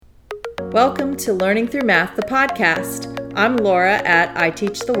Welcome to Learning Through Math, the podcast. I'm Laura at I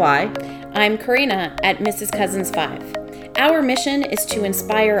Teach the Y. I'm Karina at Mrs. Cousins 5. Our mission is to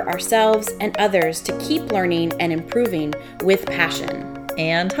inspire ourselves and others to keep learning and improving with passion.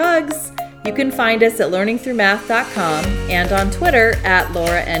 And hugs! You can find us at learningthroughmath.com and on Twitter at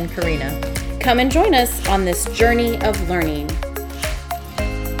Laura and Karina. Come and join us on this journey of learning.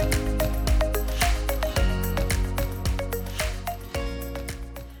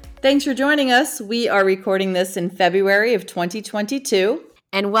 Thanks for joining us. We are recording this in February of 2022.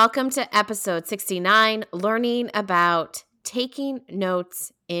 And welcome to episode 69, learning about taking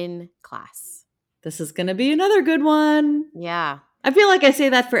notes in class. This is going to be another good one. Yeah. I feel like I say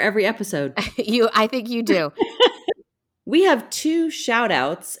that for every episode. I think you do. We have two shout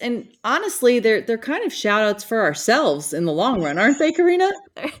outs, and honestly, they're kind of shout outs for ourselves in the long run, aren't they, Karina?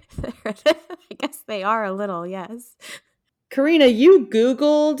 I guess they are a little, yes. Karina, you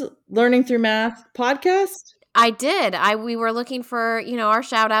Googled Learning Through Math podcast? I did. We were looking for, our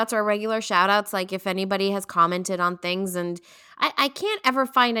shout outs, our regular shout outs, like if anybody has commented on things. And I can't ever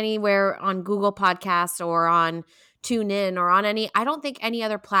find anywhere on Google Podcasts or on TuneIn or on I don't think any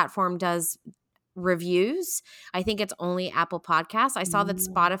other platform does reviews. I think it's only Apple Podcasts. I saw that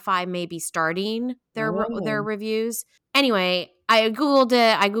Spotify may be starting their reviews. Anyway, I Googled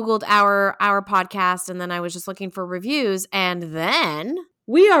it. I Googled our podcast, and then I was just looking for reviews. And then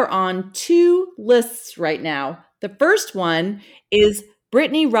we are on two lists right now. The first one is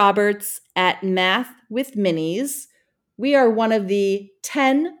Brittany Roberts at Math with Minis. We are one of the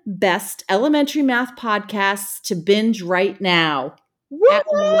 10 best elementary math podcasts to binge right now.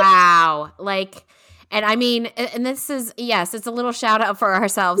 Wow. And I mean, and this is, yes, it's a little shout out for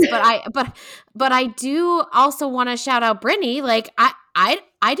ourselves, but I do also want to shout out Brittany.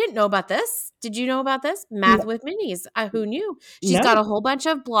 I didn't know about this. Did you know about this? Math with Minis. Who knew? She's got a whole bunch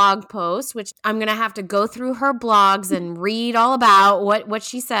of blog posts, which I'm going to have to go through her blogs and read all about what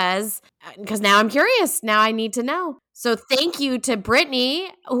she says, because now I'm curious. Now I need to know. So thank you to Brittany,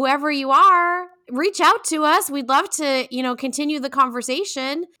 whoever you are. Reach out to us. We'd love to, continue the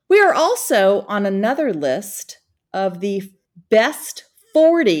conversation. We are also on another list of the best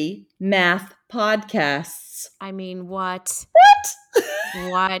 40 math podcasts. I mean, what?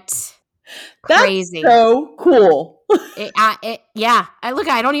 What? Crazy. That's so cool. I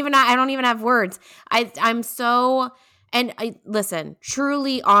don't even have words. I'm so, listen,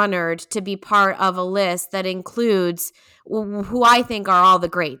 truly honored to be part of a list that includes who I think are all the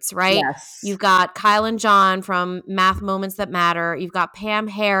greats, right? Yes. You've got Kyle and John from Math Moments That Matter. You've got Pam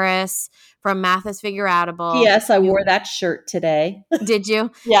Harris from Math is Figureoutable. Yes, I wore that shirt today. Did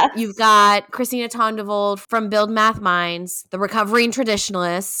you? Yes. You've got Christina Tondevold from Build Math Minds, the recovering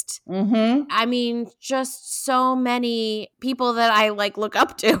traditionalist. Mm-hmm. I mean, just so many people that I look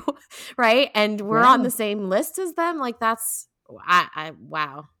up to, right? And we're on the same list as them. That's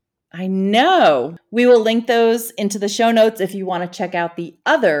wow. I know. We will link those into the show notes if you want to check out the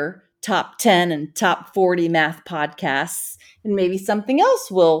other top 10 and top 40 math podcasts, and maybe something else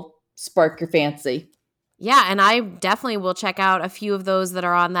will spark your fancy. Yeah, and I definitely will check out a few of those that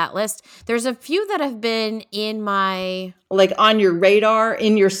are on that list. There's a few that have been in my... on your radar,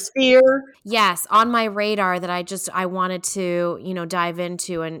 in your sphere? Yes, on my radar that I wanted to, dive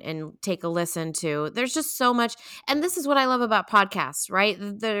into and take a listen to. There's just so much. And this is what I love about podcasts, right?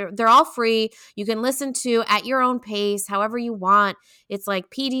 They're all free. You can listen to at your own pace, however you want. It's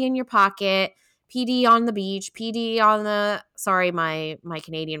like PD in your pocket. PD on the beach, PD on the, sorry, my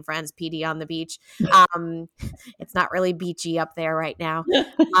Canadian friends, PD on the beach. It's not really beachy up there right now,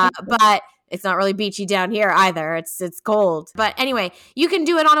 but it's not really beachy down here either. It's cold. But anyway, you can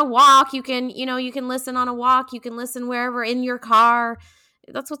do it on a walk. You can listen on a walk. You can listen wherever in your car.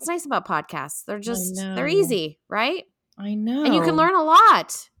 That's what's nice about podcasts. They're easy, right? I know. And you can learn a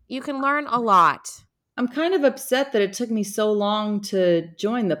lot. I'm kind of upset that it took me so long to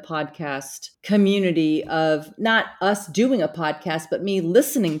join the podcast community of not us doing a podcast, but me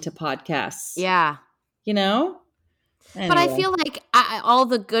listening to podcasts. Yeah. Anyway. But I feel like all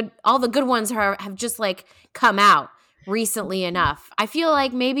the good ones have just come out recently enough. I feel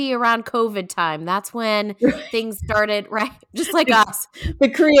like maybe around COVID time, that's when things started, right? Just like us. The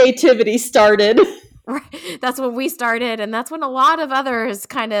creativity started. Right. That's when we started, and that's when a lot of others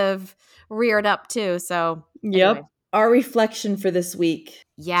kind of reared up too. So yep. Anyway. Our reflection for this week.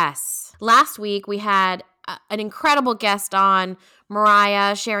 Yes. Last week we had an incredible guest on,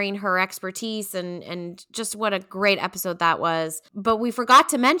 Mariah, sharing her expertise and just what a great episode that was. But we forgot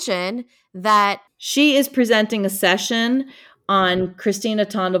to mention that she is presenting a session on Christina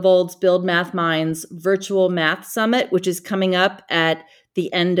Tondevold's Build Math Minds Virtual Math Summit, which is coming up at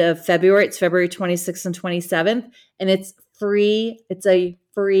the end of February. It's February 26th and 27th, and it's free. It's a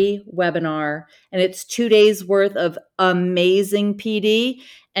free webinar, and it's 2 days worth of amazing PD.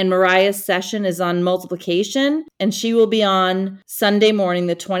 And Mariah's session is on multiplication, and she will be on Sunday morning,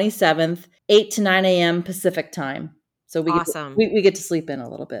 the 27th, 8 to 9 a.m. Pacific time. So Awesome. we get to sleep in a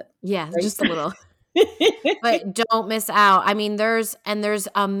little bit. Yeah, right? Just a little. But don't miss out. I mean, there's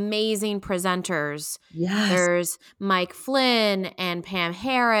amazing presenters. Yes. There's Mike Flynn and Pam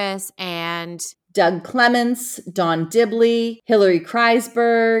Harris and Doug Clements, Dawn Dibley, Hillary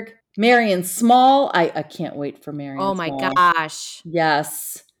Kreisberg, Marion Small. I can't wait for Marion. Oh my gosh.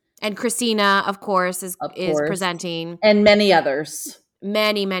 Yes. And Christina, of course, is presenting. And many others.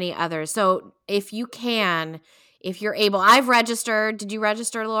 Many others. So if you can, if you're able, I've registered. Did you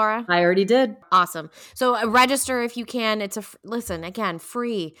register, Laura? I already did. Awesome. So register if you can. It's listen, again,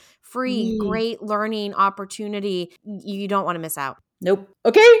 free, great learning opportunity. You don't want to miss out. Nope.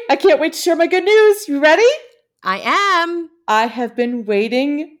 Okay. I can't wait to share my good news. You ready? I am. I have been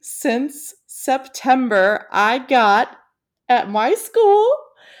waiting since September. I got at my school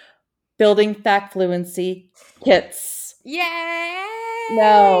Building Fact Fluency kits. Yay!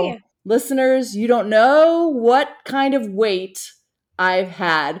 No. Listeners, you don't know what kind of wait I've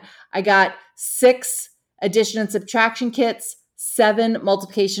had. I got 6 addition and subtraction kits, 7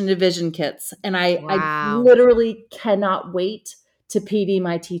 multiplication and division kits. And I literally cannot wait to PD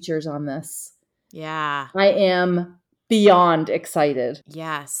my teachers on this. Yeah. I am beyond excited.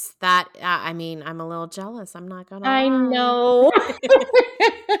 Yes. That, I mean, I'm a little jealous. I'm not going to lie. I know.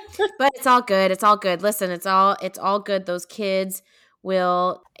 But it's all good. It's all good. Listen, it's all good. Those kids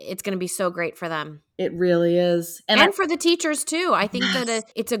it's going to be so great for them. It really is. And for the teachers too. I think that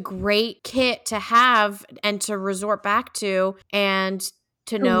it's a great kit to have and to resort back to and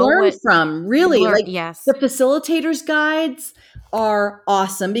to know learn from. Really. Yes. The facilitators guides are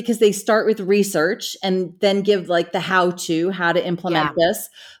awesome because they start with research and then give like the how to implement this.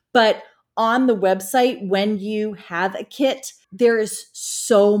 But on the website, when you have a kit, there is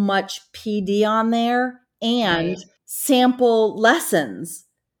so much PD on there and sample lessons.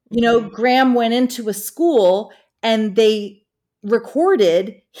 You know, Graham went into a school and they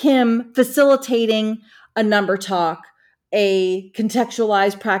recorded him facilitating a number talk, a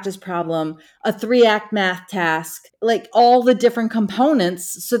contextualized practice problem, a 3-act math task, like all the different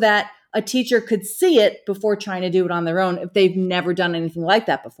components so that a teacher could see it before trying to do it on their own if they've never done anything like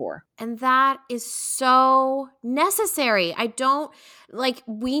that before. And that is so necessary.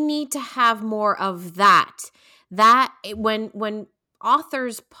 We need to have more of that. That when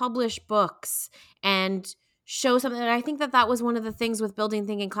authors publish books and show something, and I think that was one of the things with Building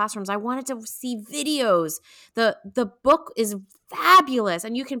Thinking Classrooms. I wanted to see videos. The book is fabulous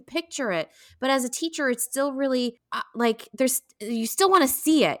and you can picture it, but as a teacher, it's still really you still want to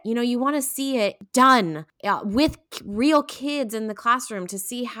see it. You know, you want to see it done with real kids in the classroom to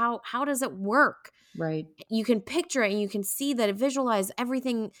see how does it work. Right. You can picture it and you can see that it visualize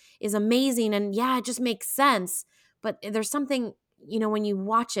everything is amazing and it just makes sense. But there's something, when you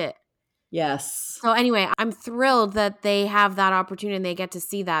watch it. Yes. So anyway, I'm thrilled that they have that opportunity and they get to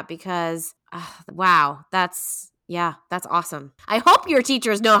see that because, wow, that's awesome. I hope your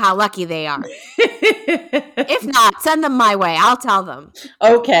teachers know how lucky they are. If not, send them my way. I'll tell them.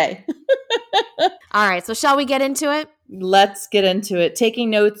 Okay. All right. So shall we get into it? Let's get into it. Taking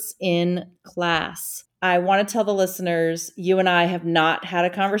notes in class. I want to tell the listeners, you and I have not had a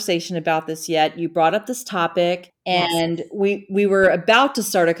conversation about this yet. You brought up this topic and we were about to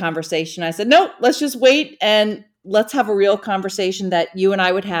start a conversation. I said, no, let's just wait and let's have a real conversation that you and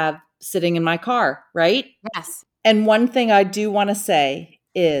I would have sitting in my car, right? Yes. And one thing I do want to say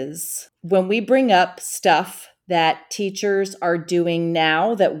is when we bring up stuff that teachers are doing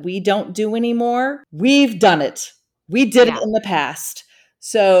now that we don't do anymore, we've done it. We did it in the past.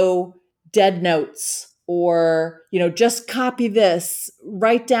 So dead notes or, just copy this,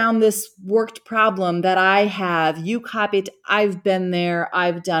 write down this worked problem that I have. You copy it. I've been there.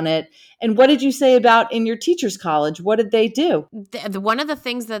 I've done it. And what did you say about in your teacher's college? What did they do? One of the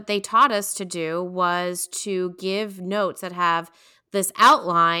things that they taught us to do was to give notes that have this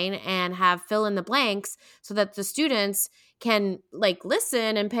outline and have fill in the blanks so that the students can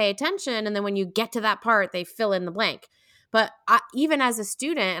listen and pay attention. And then when you get to that part, they fill in the blank. But even as a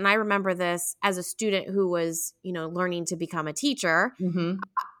student, and I remember this as a student who was, learning to become a teacher,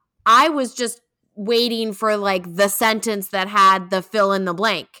 I was just waiting for the sentence that had the fill in the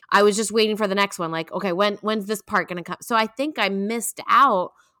blank. I was just waiting for the next one. Okay, when's this part going to come? So I think I missed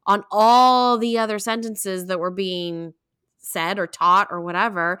out on all the other sentences that were being said or taught or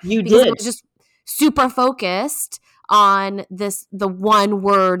whatever. You because did. I was just super focused on the one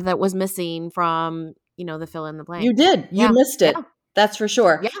word that was missing from, the fill in the blank. You did. You missed it. Yeah. That's for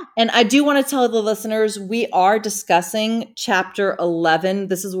sure. Yeah. And I do want to tell the listeners, we are discussing chapter 11.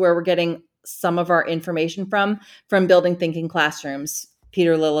 This is where we're getting some of our information from Building Thinking Classrooms,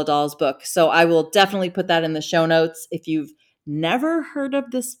 Peter Liljedahl's book. So I will definitely put that in the show notes. If you've never heard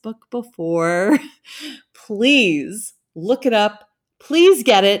of this book before, please look it up. Please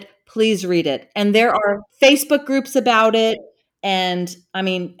get it. Please read it. And there are Facebook groups about it. And I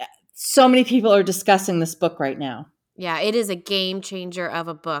mean, so many people are discussing this book right now. Yeah, it is a game changer of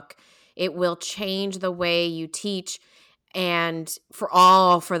a book. It will change the way you teach, and for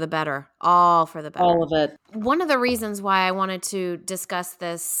the better. All for the better. All of it. One of the reasons why I wanted to discuss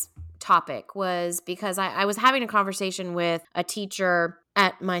this topic was because I was having a conversation with a teacher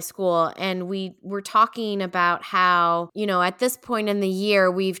at my school, and we were talking about how, at this point in the year,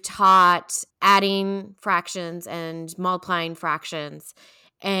 we've taught adding fractions and multiplying fractions,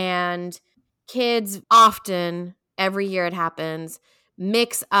 and kids often, every year it happens,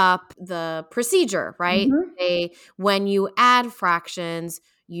 mix up the procedure, right? Mm-hmm. When you add fractions,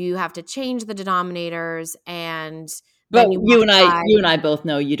 you have to change the denominators, and but then you and I both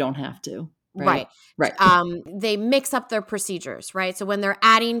know you don't have to. Right. They mix up their procedures, right? So when they're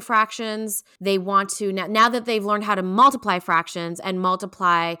adding fractions, they want to, now that they've learned how to multiply fractions and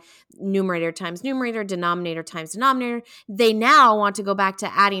multiply numerator times numerator, denominator times denominator, they now want to go back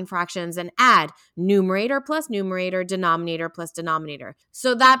to adding fractions and add numerator plus numerator, denominator plus denominator.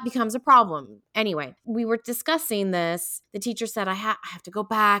 So that becomes a problem. Anyway, we were discussing this. The teacher said, I have to go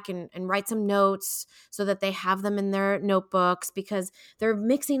back and write some notes so that they have them in their notebooks, because they're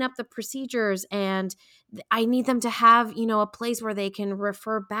mixing up the procedures, and I need them to have, a place where they can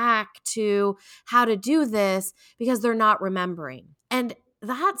refer back to how to do this, because they're not remembering. And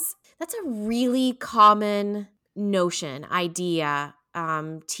that's a really common notion, idea,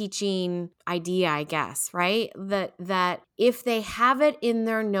 teaching idea, I guess, right? That if they have it in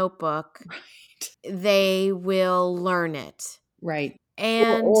their notebook, they will learn it. Right.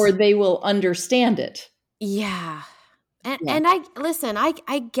 And or they will understand it. Yeah. And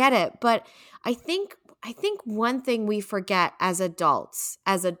I get it, but I think one thing we forget as adults,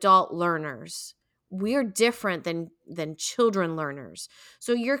 as adult learners, we're different than children learners.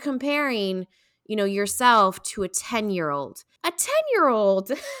 So you're comparing, yourself to a 10-year-old. A 10-year-old,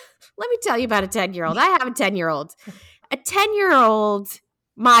 let me tell you about a 10-year-old. I have a 10-year-old. A 10-year-old,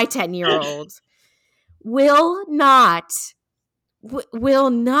 my 10-year-old will not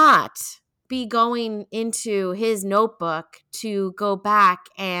be going into his notebook to go back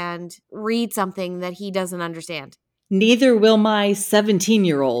and read something that he doesn't understand. Neither will my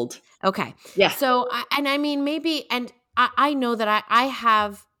 17-year-old. Okay. Yeah. So, I know that I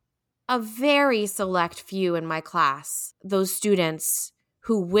have a very select few in my class, those students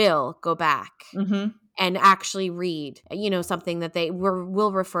who will go back and actually read, something that they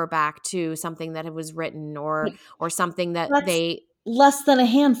will refer back to, something that was written or something that they... Less than a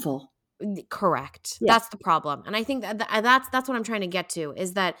handful. Correct. Yeah. That's the problem. And I think that's what I'm trying to get to,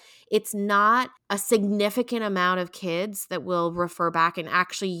 is that it's not a significant amount of kids that will refer back and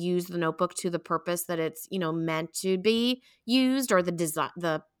actually use the notebook to the purpose that it's, meant to be used, or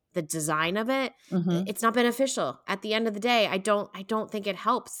the design of it. It's not beneficial. At the end of the day, I don't think it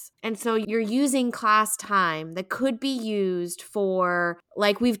helps. And so you're using class time that could be used for,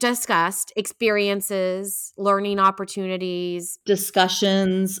 like we've discussed, experiences, learning opportunities,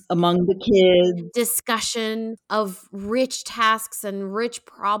 discussions among the kids, discussion of rich tasks and rich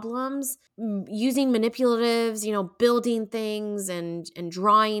problems, using manipulatives, building things and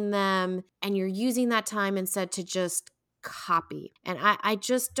drawing them. And you're using that time instead to just copy. And I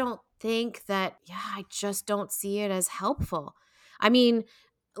just don't think that, I just don't see it as helpful. I mean,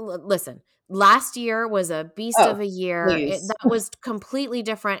 listen, last year was a beast of a year. That was completely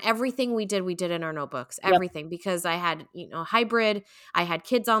different. Everything we did in our notebooks, everything, because I had, hybrid, I had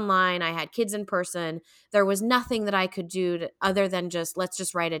kids online, I had kids in person. There was nothing that I could do other than let's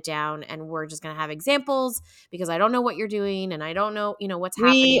just write it down, and we're just going to have examples, because I don't know what you're doing and I don't know, what's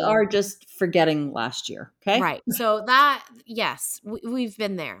happening. We are just forgetting last year. Okay. Right. So that, yes, we've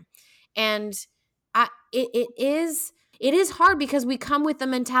been there. And it is hard, because we come with the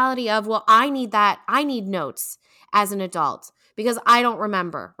mentality of, well, I need notes as an adult, because I don't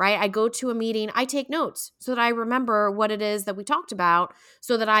remember, right? I go to a meeting, I take notes so that I remember what it is that we talked about,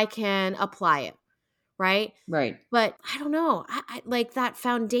 so that I can apply it, right? Right. But I don't know. I like that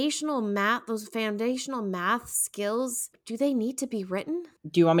foundational math, those foundational math skills, do they need to be written?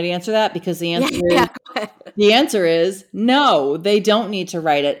 Do you want me to answer that? Because Yeah, yeah, go ahead. the answer is no, they don't need to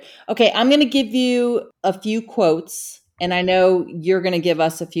write it. Okay, I'm going to give you a few quotes, and I know you're going to give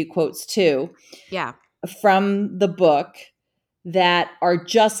us a few quotes too Yeah. from the book that are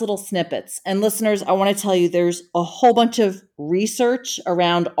just little snippets. And listeners, I want to tell you there's a whole bunch of research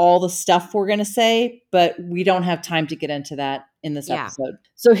around all the stuff we're going to say, but we don't have time to get into that in this Yeah. episode.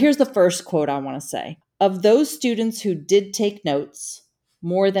 So here's the first quote I want to say. Of those students who did take notes,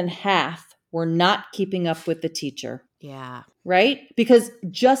 more than half were not keeping up with the teacher. Yeah. Right? Because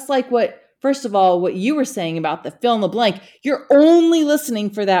just like first of all, what you were saying about the fill in the blank, you're only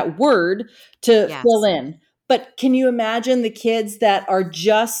listening for that word to Yes. fill in. But can you imagine the kids that are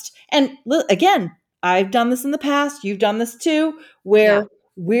just, and again, I've done this in the past, you've done this too, where Yeah.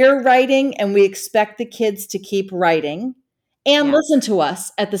 we're writing and we expect the kids to keep writing and Yeah. listen to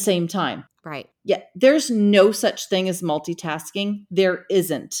us at the same time. Right. Yeah, there's no such thing as multitasking. There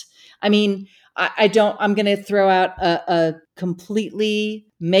isn't. I mean, I'm going to throw out a completely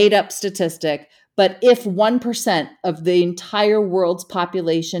made up statistic, but if 1% of the entire world's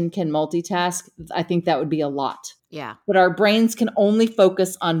population can multitask, I think that would be a lot. Yeah. But our brains can only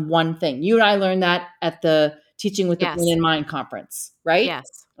focus on one thing. You and I learned that at the Teaching with the Yes. Brain in Mind conference, right? Yes.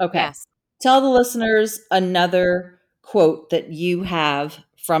 Okay. Yes. Tell the listeners another quote that you have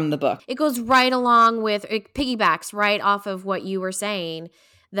from the book. It goes right along with, it piggybacks right off of what you were saying,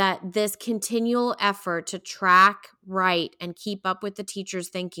 that this continual effort to track, write, and keep up with the teacher's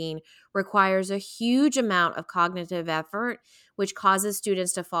thinking requires a huge amount of cognitive effort, which causes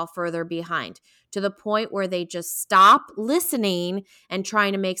students to fall further behind to the point where they just stop listening and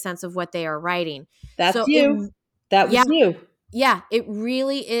trying to make sense of what they are writing. That's So you. That was you. Yeah, it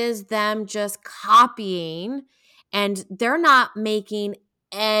really is them just copying, and they're not making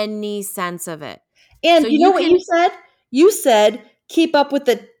any sense of it. And So you know what can, you said? You said keep up with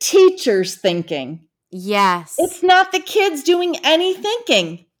the teacher's thinking. yes. It's not the kids doing any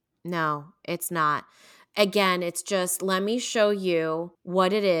thinking. No, it's not. Again, it's just, let me show you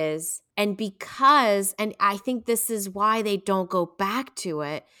what it is. And I think this is why they don't go back to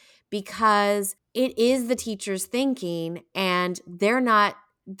it, because it is the teacher's thinking and they're not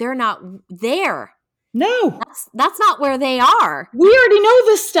there. No. That's not where they are. We already know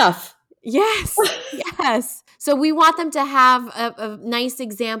this stuff. Yes. Yes. So we want them to have a nice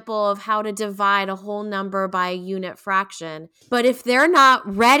example of how to divide a whole number by a unit fraction. But if they're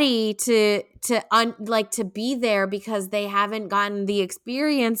not ready to be there because they haven't gotten the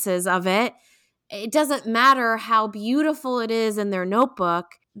experiences of it, it doesn't matter how beautiful it is in their notebook.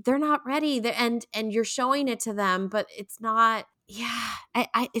 They're not ready. And you're showing it to them, but it's not. Yeah,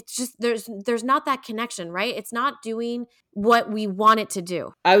 it's just there's not that connection, right? It's not doing what we want it to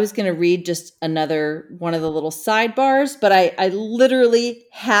do. I was going to read just another one of the little sidebars, but I literally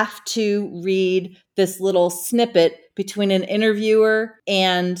have to read this little snippet between an interviewer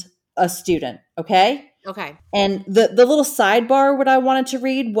and a student. Okay. Okay. And the little sidebar, what I wanted to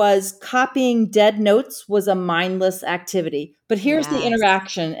read was copying dead notes was a mindless activity. But here's the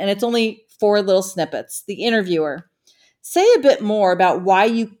interaction, and it's only 4 little snippets. The interviewer: say a bit more about why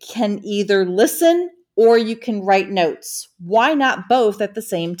you can either listen or you can write notes. Why not both at the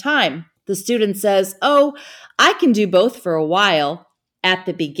same time? The student says, oh, I can do both for a while at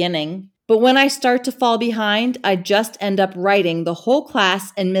the beginning. But when I start to fall behind, I just end up writing the whole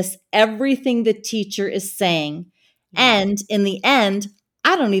class and miss everything the teacher is saying. Yeah. And in the end,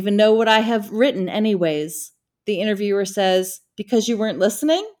 I don't even know what I have written anyways. The interviewer says, because you weren't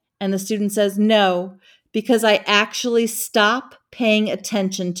listening? And the student says, no, because I actually stop paying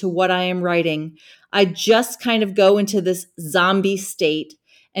attention to what I am writing. I just kind of go into this zombie state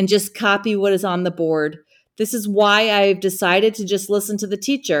and just copy what is on the board. This is why I've decided to just listen to the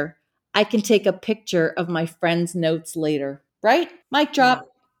teacher. I can take a picture of my friend's notes later. Right? Mic drop.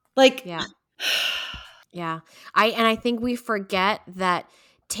 Yeah. Yeah. I think we forget that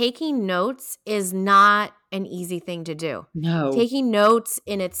taking notes is not an easy thing to do. No. Taking notes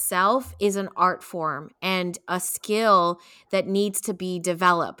in itself is an art form and a skill that needs to be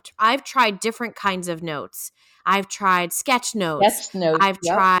developed. I've tried different kinds of notes. I've tried sketch notes. I've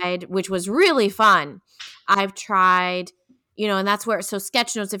tried, which was really fun. I've tried, and that's where, so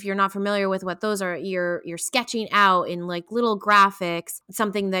sketch notes, if you're not familiar with what those are, you're sketching out in like little graphics,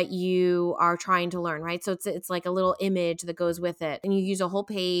 something that you are trying to learn, right? So it's like a little image that goes with it. And you use a whole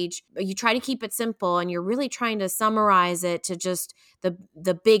page. You try to keep it simple and you're really trying to summarize it to just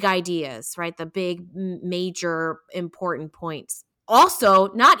the big ideas, right? The big major important points. Also,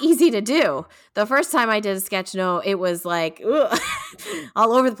 not easy to do. The first time I did a sketch note, it was like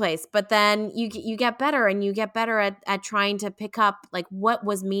all over the place. But then you get better, and you get better at trying to pick up like what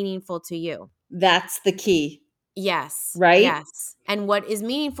was meaningful to you. That's the key, Yes. right? Yes. And what is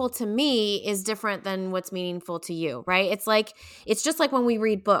meaningful to me is different than what's meaningful to you, right? It's just like when we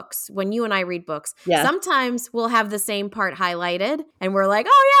read books, when you and I read books. Yeah. Sometimes we'll have the same part highlighted and we're like,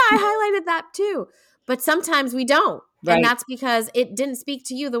 "Oh yeah, I highlighted that too." But sometimes we don't. Right. And that's because it didn't speak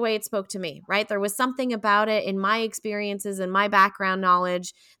to you the way it spoke to me, right? There was something about it in my experiences and my background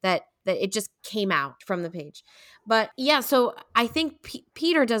knowledge that it just came out from the page. But yeah, so I think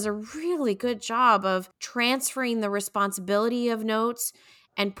Peter does a really good job of transferring the responsibility of notes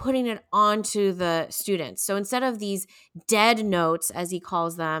and putting it onto the students. So instead of these dead notes, as he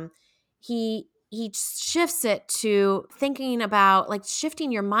calls them, he shifts it to thinking about like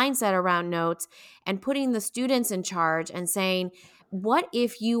shifting your mindset around notes and putting the students in charge and saying, what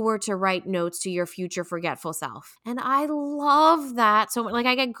if you were to write notes to your future forgetful self? And I love that so much. Like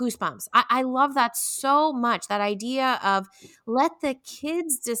I get goosebumps. I love that so much. That idea of let the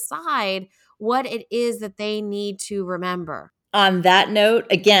kids decide what it is that they need to remember. On that note,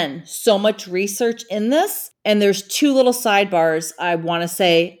 again, so much research in this. And there's two little sidebars I want to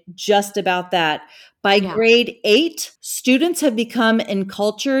say just about that. By grade 8, students have become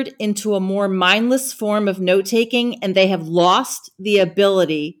encultured into a more mindless form of note taking, and they have lost the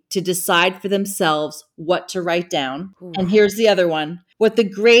ability to decide for themselves what to write down. Ooh. And here's the other one. What the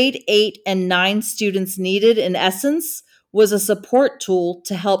grade 8 and 9 students needed, in essence, was a support tool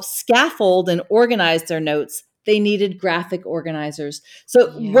to help scaffold and organize their notes. They needed graphic organizers.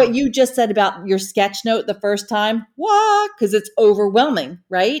 So what you just said about your sketch note the first time, what? Because it's overwhelming,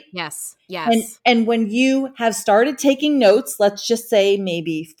 right? Yes. Yes. And when you have started taking notes, let's just say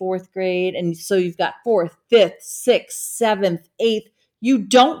maybe 4th grade, and so you've got 4th, 5th, 6th, 7th, 8th, you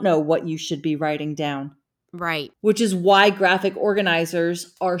don't know what you should be writing down. Right. Which is why graphic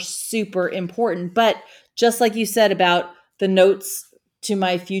organizers are super important. But just like you said about the notes to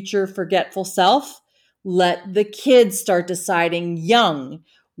my future forgetful self, let the kids start deciding young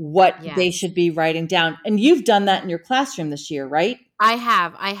what they should be writing down. And you've done that in your classroom this year, right? I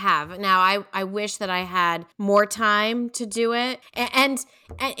have. Now, I wish that I had more time to do it. And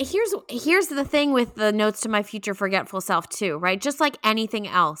here's the thing with the notes to my future forgetful self too, right? Just like anything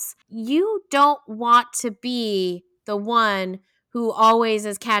else, you don't want to be the one who always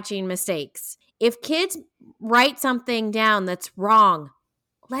is catching mistakes. If kids write something down that's wrong,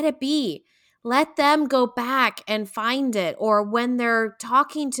 let it be. Let them go back and find it. Or when they're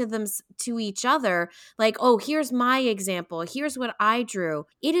talking to each other, like, oh, here's my example. Here's what I drew.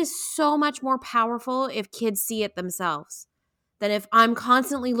 It is so much more powerful if kids see it themselves than if I'm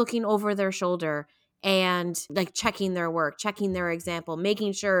constantly looking over their shoulder and like checking their work, checking their example,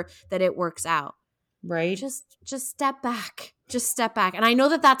 making sure that it works out. Right. Just step back. Just step back. And I know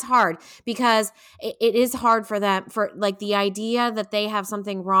that that's hard because it is hard for them, for like the idea that they have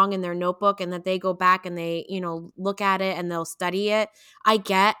something wrong in their notebook and that they go back and they, look at it and they'll study it. I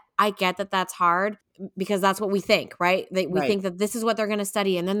get that that's hard because that's what we think, right? We think that this is what they're going to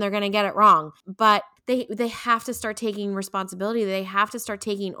study and then they're going to get it wrong. But they have to start taking responsibility. They have to start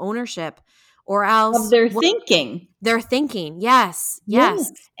taking ownership. Or else of their thinking. Their thinking. Yes.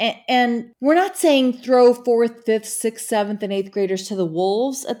 Yes. Yeah. And we're not saying throw 4th, 5th, 6th, 7th, and 8th graders to the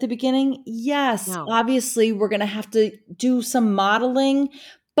wolves at the beginning. Yes. No. Obviously, we're going to have to do some modeling.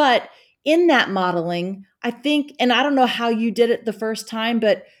 But in that modeling, I think, and I don't know how you did it the first time,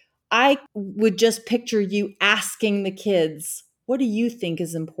 but I would just picture you asking the kids, what do you think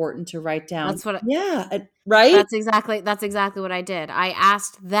is important to write down? That's what. Right? That's exactly what I did. I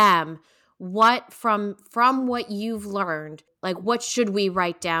asked them, what from what you've learned, like what should we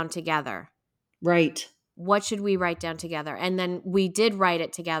write down together? Right. What should we write down together? And then we did write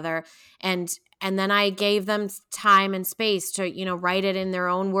it together. And then I gave them time and space to, write it in their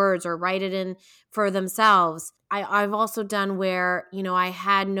own words or write it in for themselves. I've also done where, I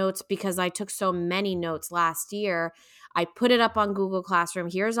had notes because I took so many notes last year. I put it up on Google Classroom.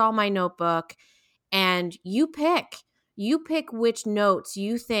 Here's all my notebook. And you pick which notes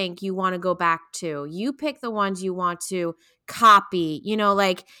you think you want to go back to. You pick the ones you want to copy,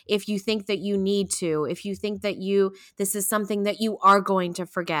 like if you think that you need to, if you think that this is something that you are going to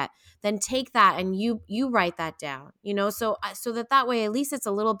forget, then take that and you write that down, so that way, at least it's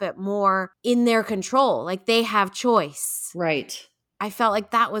a little bit more in their control. Like they have choice. Right. I felt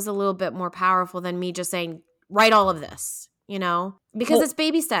like that was a little bit more powerful than me just saying, write all of this. Because it's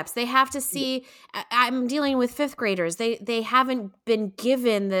baby steps. They have to see. I'm dealing with 5th graders. They haven't been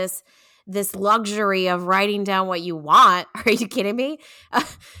given this this luxury of writing down what you want. Are you kidding me?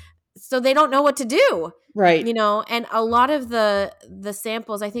 So they don't know what to do. Right. And a lot of the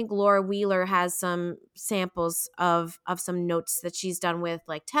samples, I think Laura Wheeler has some samples of some notes that she's done with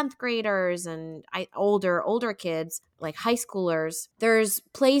like 10th graders and older kids, like high schoolers. There's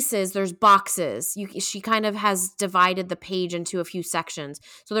places, there's boxes. She kind of has divided the page into a few sections.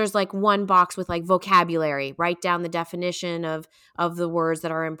 So there's like one box with like vocabulary, write down the definition of the words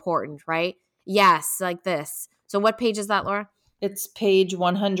that are important, right? Yes, like this. So what page is that, Laura? It's page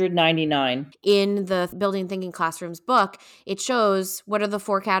 199. In the Building Thinking Classrooms book, it shows, what are the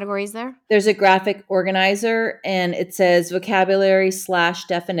 4 categories there? There's a graphic organizer, and it says vocabulary /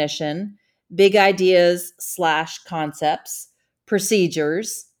 definition, big ideas / concepts,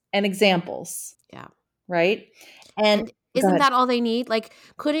 procedures, and examples. Yeah. Right? And isn't that all they need? Like,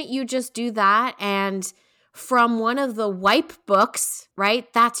 couldn't you just do that? And from one of the WIPE books, right?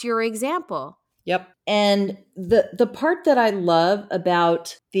 That's your example. Yep. And the part that I love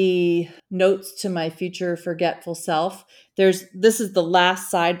about the notes to my future forgetful self, this is the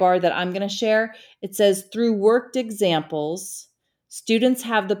last sidebar that I'm going to share. It says, through worked examples, students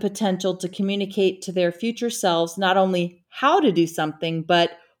have the potential to communicate to their future selves not only how to do something, but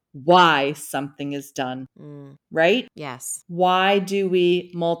why something is done. Right? Yes. Why do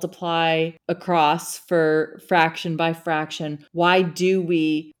we multiply across for fraction by fraction? Why do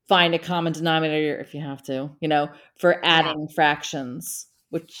we find a common denominator if you have to, for adding fractions,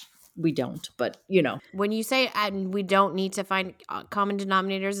 which we don't, but When you say we don't need to find common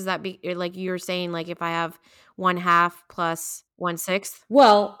denominators, is that like you're saying, like if I have 1/2 plus 1/6?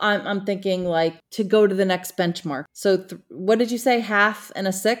 Well, I'm thinking like to go to the next benchmark. So what did you say? 1/2 and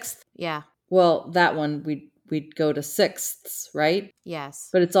a 1/6? Yeah. Well, that one we'd go to 6ths, right? Yes.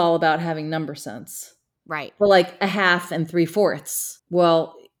 But it's all about having number sense. Right. But like 1/2 and 3/4.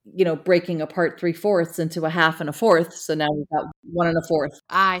 Well, breaking apart 3/4 into 1/2 and a 1/4. So now we've got 1 1/4.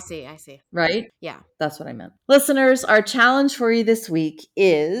 I see. Right? Yeah. That's what I meant. Listeners, our challenge for you this week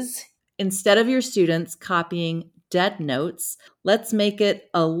is, instead of your students copying dead notes, let's make it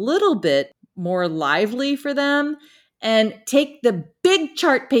a little bit more lively for them and take the big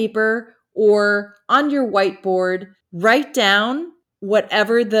chart paper or on your whiteboard, write down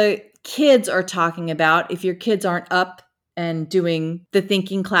whatever the kids are talking about if your kids aren't up and doing the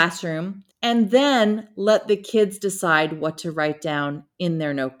thinking classroom, and then let the kids decide what to write down in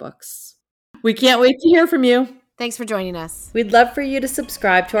their notebooks. We can't wait to hear from you. Thanks for joining us. We'd love for you to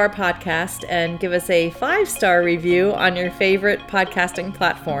subscribe to our podcast and give us a 5-star review on your favorite podcasting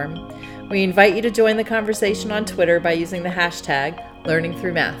platform. We invite you to join the conversation on Twitter by using the hashtag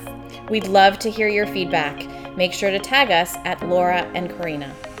 #LearningThroughMath. We'd love to hear your feedback. Make sure to tag us at Laura and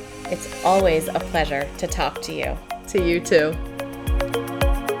Karina. It's always a pleasure to talk to you. To you too.